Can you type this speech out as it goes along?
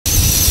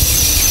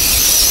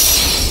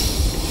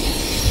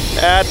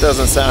That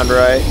doesn't sound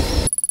right.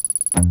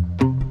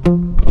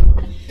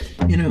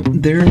 You know,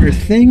 there are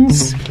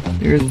things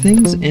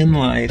in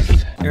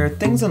life. There are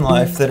things in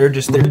life that are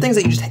just, there are things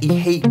that you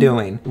hate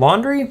doing.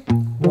 Laundry,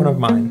 one of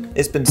mine.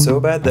 It's been so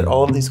bad that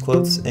all of these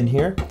clothes in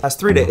here, last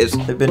 3 days,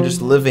 they've been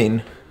just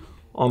living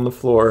on the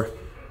floor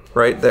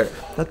right there.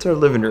 That's our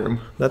living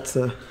room. That's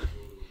I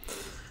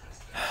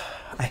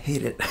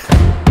hate it.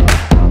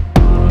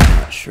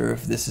 Not sure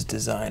if this is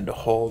designed to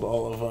hold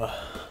all of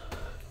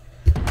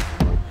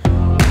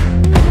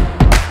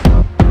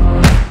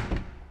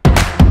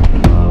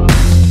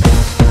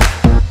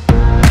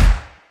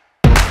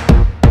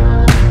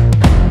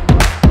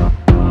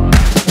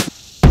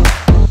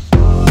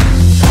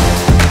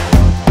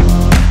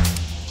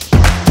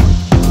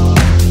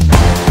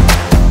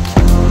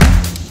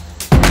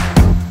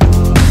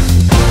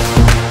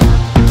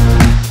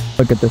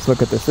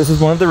Look at this. This is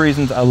one of the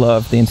reasons I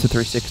love the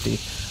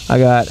Insta360. I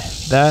got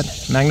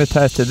that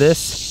magnetized to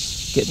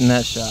this, getting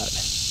that shot.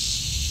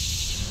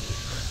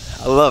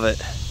 I love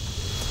it.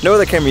 No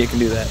other camera you can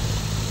do that.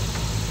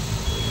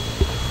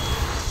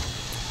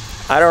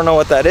 I don't know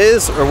what that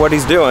is or what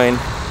he's doing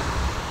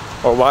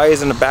or why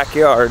he's in the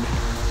backyard.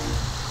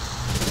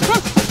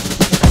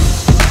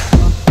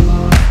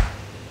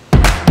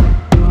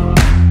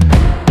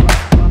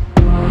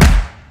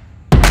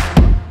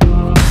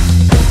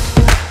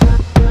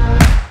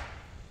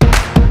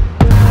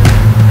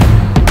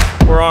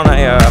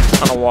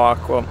 On a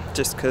walk, well,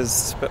 just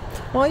because, but,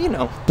 well, you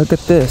know. Look at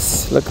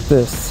this, look at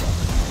this.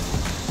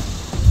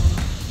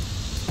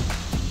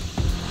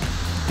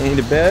 You need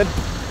a bed,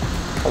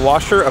 a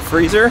washer, a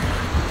freezer,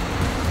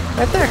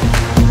 right there.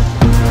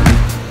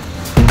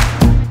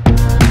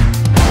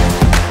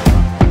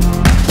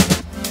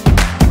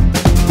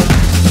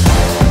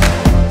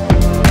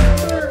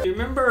 Do you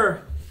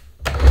remember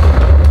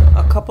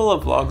a couple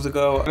of vlogs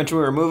ago, I mentioned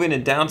we were moving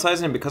and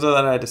downsizing, and because of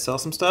that I had to sell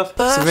some stuff.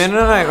 Savannah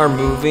and I are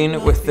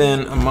moving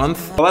within a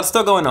month. Well, that's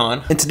still going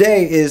on. And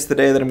today is the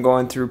day that I'm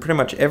going through pretty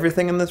much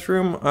everything in this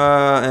room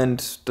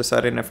and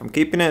deciding if I'm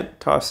keeping it,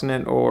 tossing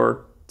it,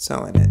 or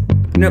selling it.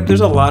 You know,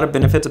 there's a lot of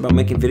benefits about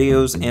making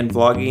videos and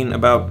vlogging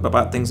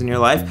about things in your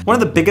life. One of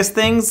the biggest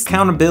things,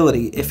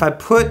 accountability. If I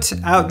put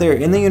out there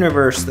in the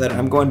universe that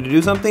I'm going to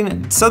do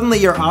something, suddenly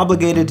you're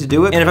obligated to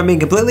do it. And if I'm being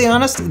completely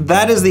honest,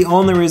 that is the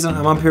only reason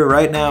I'm up here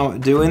right now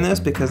doing this,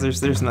 because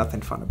there's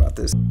nothing fun about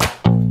this.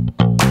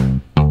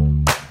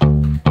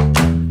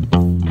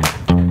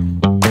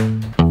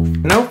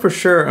 I know for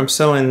sure I'm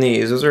selling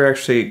these. Those are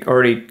actually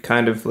already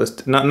kind of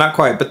listed. Not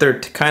quite, but they're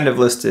kind of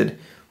listed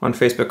on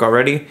Facebook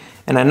already.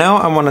 And I know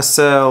I want to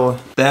sell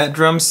that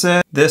drum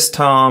set, this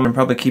tom. I'm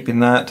probably keeping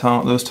that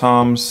tom, those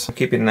toms. I'm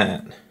keeping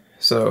that.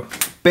 So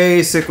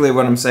basically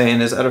what I'm saying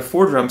is, out of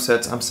 4 drum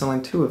sets, I'm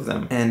selling 2 of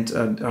them, and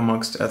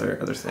amongst other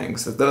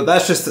things.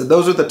 That's just,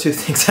 those are the 2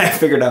 things I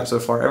figured out so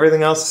far.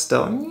 Everything else is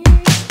still.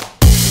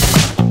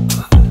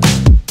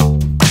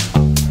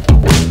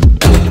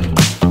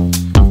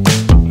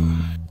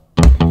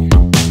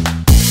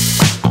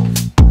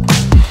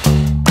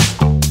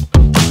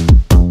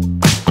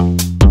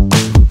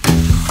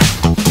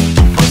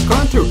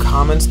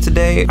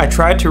 Today, I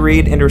tried to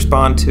read and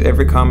respond to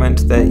every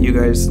comment that you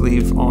guys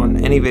leave on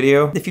any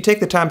video. If you take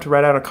the time to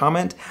write out a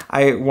comment,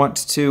 I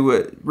want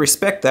to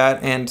respect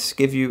that and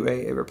give you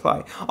a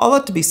reply. All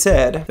that to be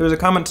said, there was a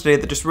comment today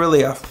that just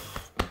really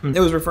it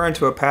was referring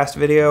to a past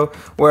video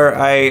where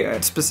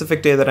a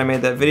specific day that I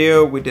made that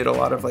video, we did a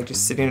lot of like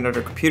just sitting at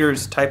our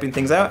computers typing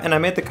things out, and I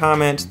made the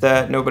comment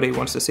that nobody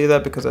wants to see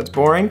that because that's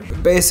boring.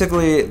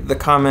 Basically, the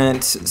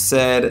comment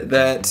said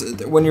that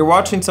when you're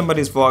watching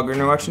somebody's vlog or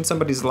you're watching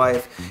somebody's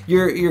life,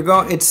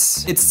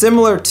 it's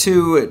similar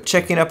to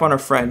checking up on a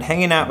friend,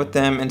 hanging out with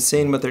them and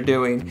seeing what they're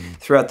doing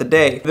throughout the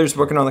day. If they're just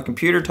working on the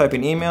computer,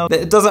 typing email,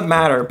 it doesn't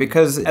matter,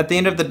 because at the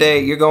end of the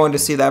day, you're going to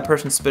see that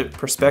person's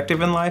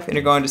perspective in life, and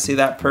you're going to see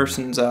that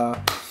person's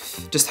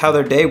just how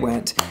their day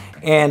went.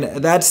 And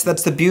that's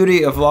the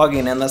beauty of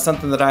vlogging, and that's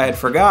something that I had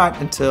forgot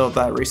until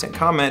that recent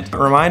comment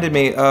reminded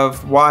me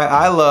of why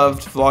I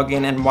loved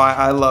vlogging and why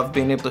I love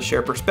being able to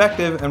share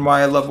perspective and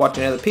why I love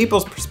watching other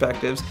people's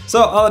perspectives.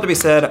 So all that to be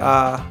said,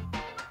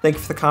 thank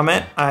you for the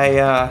comment.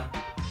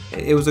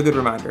 It was a good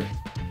reminder.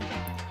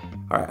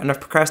 All right, enough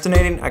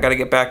procrastinating. I gotta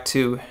get back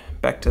to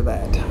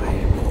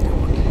that.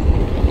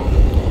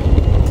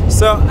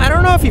 So, I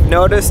don't know if you've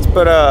noticed,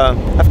 but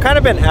I've kind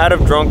of been out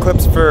of drone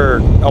clips for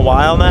a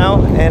while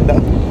now, and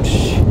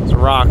it's a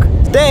rock.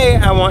 Today,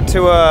 I want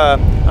to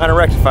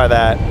rectify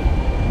that.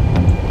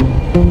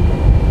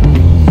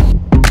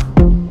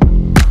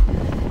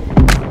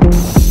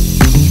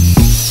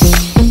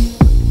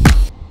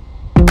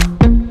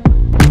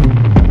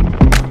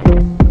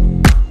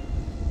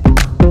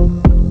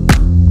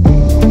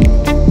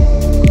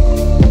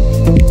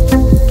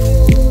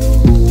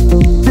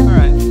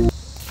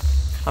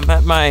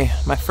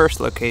 My first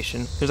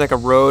location. There's like a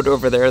road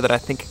over there that I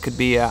think it could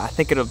be. I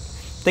think it'll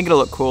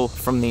look cool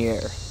from the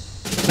air.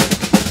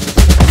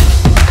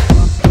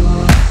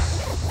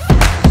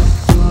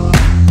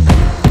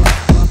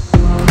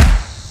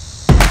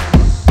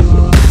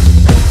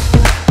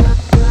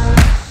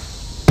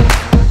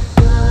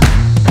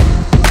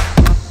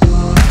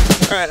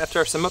 right,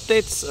 after some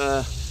updates,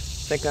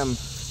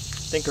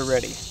 think we're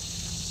ready.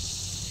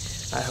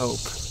 I hope.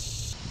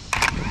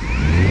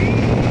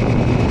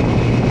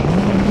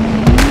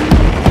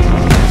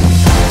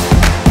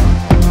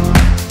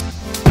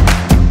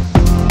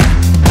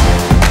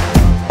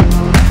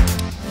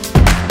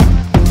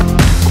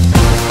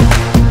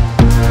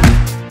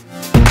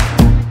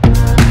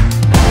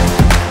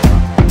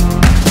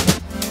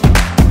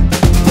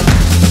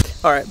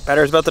 All right,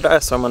 battery's about to die,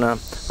 so I'm gonna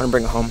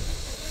bring it home.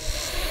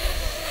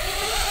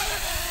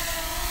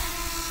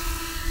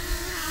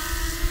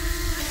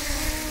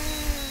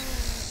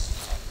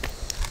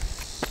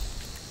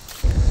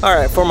 All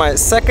right, for my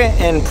second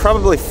and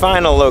probably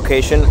final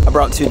location, I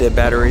brought 2 dead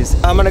batteries.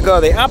 I'm gonna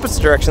go the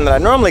opposite direction that I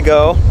normally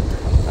go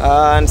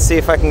and see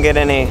if I can get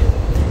any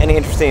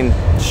interesting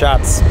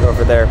shots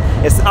over there.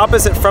 It's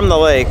opposite from the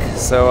lake,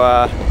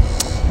 so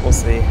we'll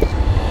see.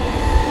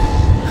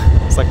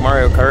 It's like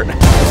Mario Kart.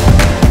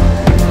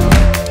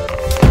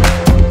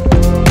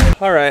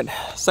 All right,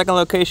 second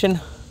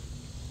location.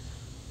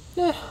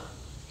 Yeah.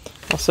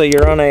 Also,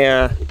 you're on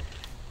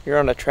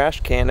a trash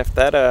can. If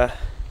that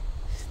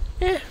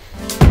yeah.